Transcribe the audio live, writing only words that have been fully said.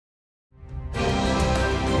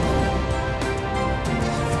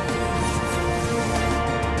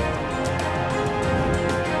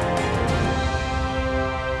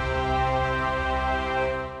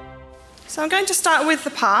So I'm going to start with the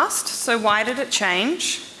past, so why did it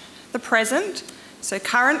change? The present, so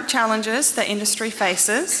current challenges that industry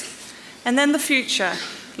faces, and then the future,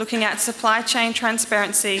 looking at supply chain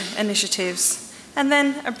transparency initiatives, and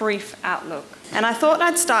then a brief outlook. And I thought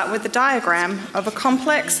I'd start with the diagram of a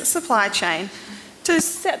complex supply chain to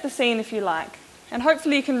set the scene, if you like. And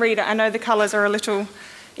hopefully you can read it. I know the colours are a little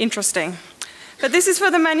interesting. But this is for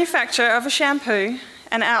the manufacture of a shampoo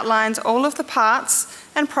and outlines all of the parts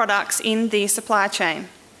and products in the supply chain.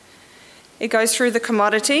 It goes through the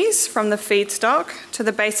commodities from the feedstock to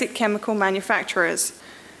the basic chemical manufacturers.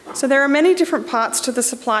 So there are many different parts to the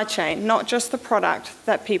supply chain, not just the product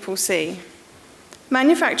that people see.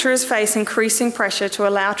 Manufacturers face increasing pressure to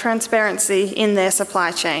allow transparency in their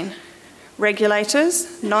supply chain.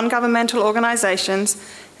 Regulators, non-governmental organisations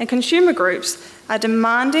and consumer groups are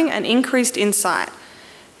demanding an increased insight,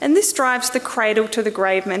 and this drives the cradle to the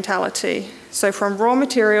grave mentality, so from raw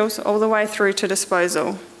materials all the way through to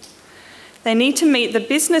disposal. They need to meet the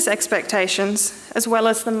business expectations as well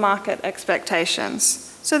as the market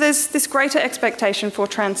expectations. So there's this greater expectation for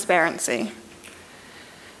transparency.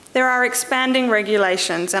 There are expanding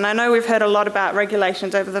regulations, and I know we've heard a lot about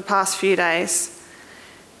regulations over the past few days.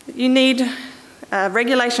 You need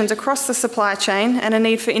regulations across the supply chain and a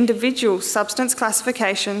need for individual substance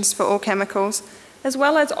classifications for all chemicals, as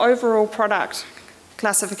well as overall product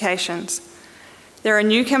classifications. There are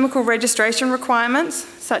new chemical registration requirements,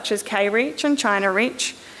 such as K-REACH and China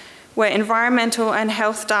REACH, where environmental and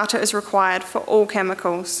health data is required for all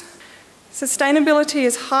chemicals. Sustainability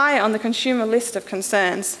is high on the consumer list of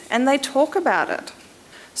concerns, and they talk about it.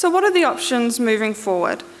 So what are the options moving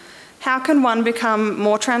forward? How can one become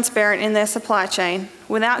more transparent in their supply chain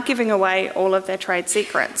without giving away all of their trade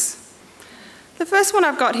secrets? The first one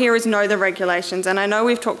I've got here is know the regulations, and I know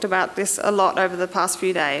we've talked about this a lot over the past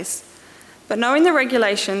few days. But knowing the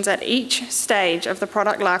regulations at each stage of the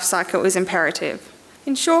product life cycle is imperative.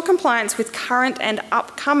 Ensure compliance with current and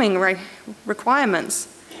upcoming requirements.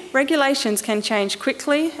 Regulations can change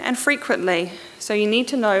quickly and frequently, so you need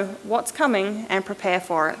to know what's coming and prepare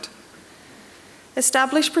for it.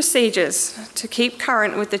 Establish procedures to keep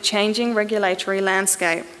current with the changing regulatory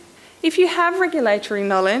landscape. If you have regulatory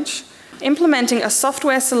knowledge, implementing a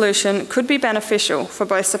software solution could be beneficial for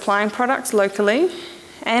both supplying products locally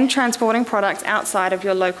and transporting products outside of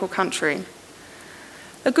your local country.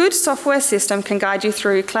 A good software system can guide you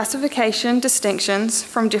through classification distinctions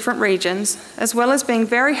from different regions, as well as being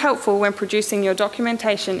very helpful when producing your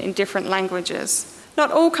documentation in different languages.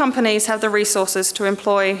 Not all companies have the resources to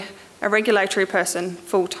employ a regulatory person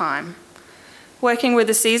full-time. Working with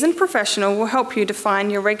a seasoned professional will help you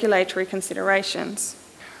define your regulatory considerations.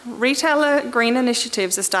 Retailer green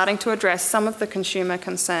initiatives are starting to address some of the consumer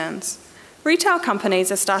concerns. Retail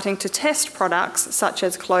companies are starting to test products such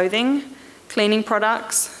as clothing, cleaning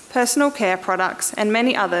products, personal care products, and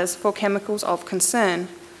many others for chemicals of concern.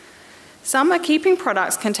 Some are keeping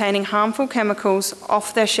products containing harmful chemicals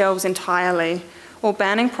off their shelves entirely, or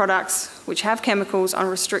banning products which have chemicals on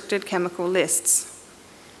restricted chemical lists.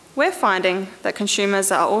 We're finding that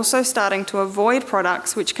consumers are also starting to avoid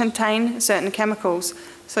products which contain certain chemicals,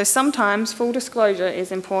 so sometimes full disclosure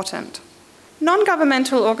is important.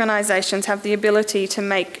 Non-governmental organisations have the ability to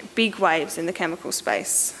make big waves in the chemical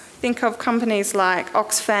space. Think of companies like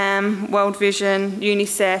Oxfam, World Vision,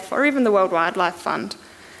 UNICEF, or even the World Wildlife Fund.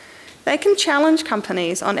 They can challenge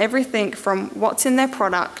companies on everything from what's in their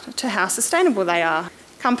product to how sustainable they are.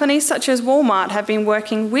 Companies such as Walmart have been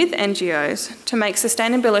working with NGOs to make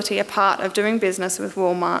sustainability a part of doing business with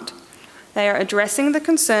Walmart. They are addressing the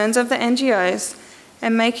concerns of the NGOs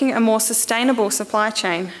and making a more sustainable supply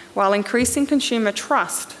chain while increasing consumer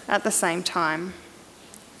trust at the same time.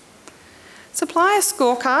 Supplier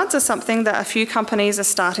scorecards are something that a few companies are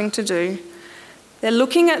starting to do. They're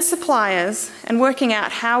looking at suppliers and working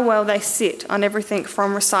out how well they sit on everything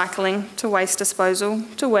from recycling to waste disposal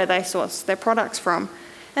to where they source their products from.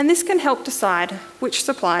 And this can help decide which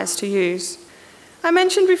suppliers to use. I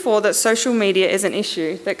mentioned before that social media is an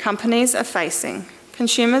issue that companies are facing.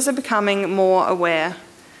 Consumers are becoming more aware.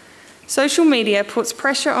 Social media puts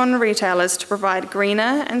pressure on retailers to provide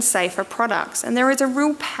greener and safer products, and there is a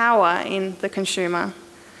real power in the consumer.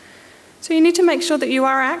 So you need to make sure that you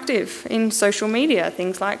are active in social media,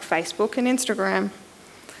 things like Facebook and Instagram.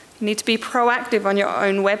 You need to be proactive on your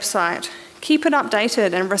own website. Keep it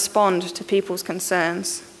updated and respond to people's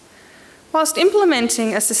concerns. Whilst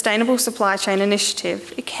implementing a sustainable supply chain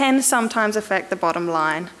initiative, it can sometimes affect the bottom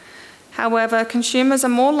line. However, consumers are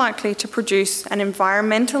more likely to produce an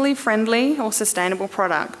environmentally friendly or sustainable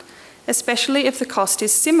product, especially if the cost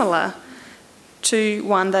is similar to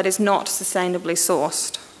one that is not sustainably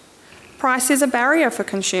sourced. Price is a barrier for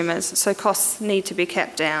consumers, so costs need to be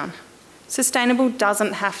kept down. Sustainable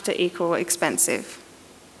doesn't have to equal expensive.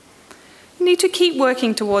 You need to keep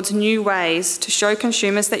working towards new ways to show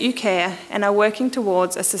consumers that you care and are working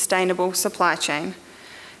towards a sustainable supply chain.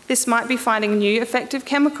 This might be finding new effective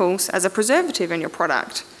chemicals as a preservative in your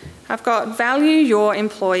product. I've got value your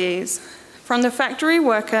employees. From the factory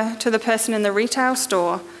worker to the person in the retail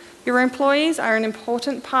store, your employees are an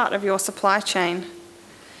important part of your supply chain.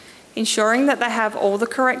 Ensuring that they have all the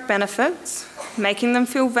correct benefits, making them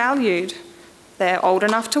feel valued, they're old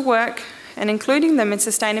enough to work, and including them in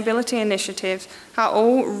sustainability initiatives are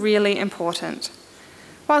all really important.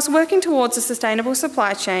 Whilst working towards a sustainable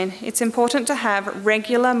supply chain, it's important to have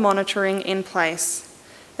regular monitoring in place,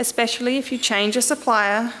 especially if you change a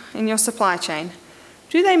supplier in your supply chain.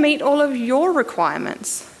 Do they meet all of your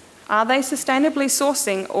requirements? Are they sustainably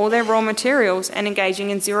sourcing all their raw materials and engaging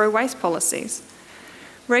in zero waste policies?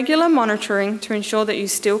 Regular monitoring to ensure that you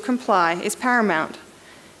still comply is paramount.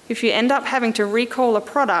 If you end up having to recall a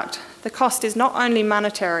product, the cost is not only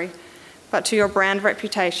monetary, but to your brand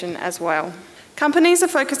reputation as well. Companies are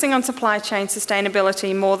focusing on supply chain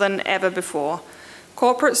sustainability more than ever before.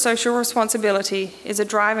 Corporate social responsibility is a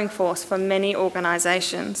driving force for many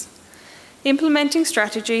organisations. Implementing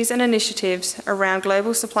strategies and initiatives around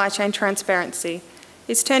global supply chain transparency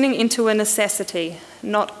is turning into a necessity,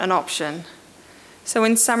 not an option. So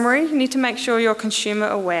in summary, you need to make sure you're consumer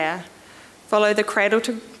aware. Follow the cradle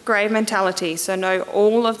to grave mentality, so know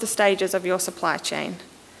all of the stages of your supply chain.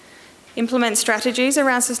 Implement strategies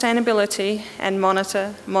around sustainability and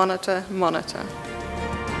monitor, monitor, monitor.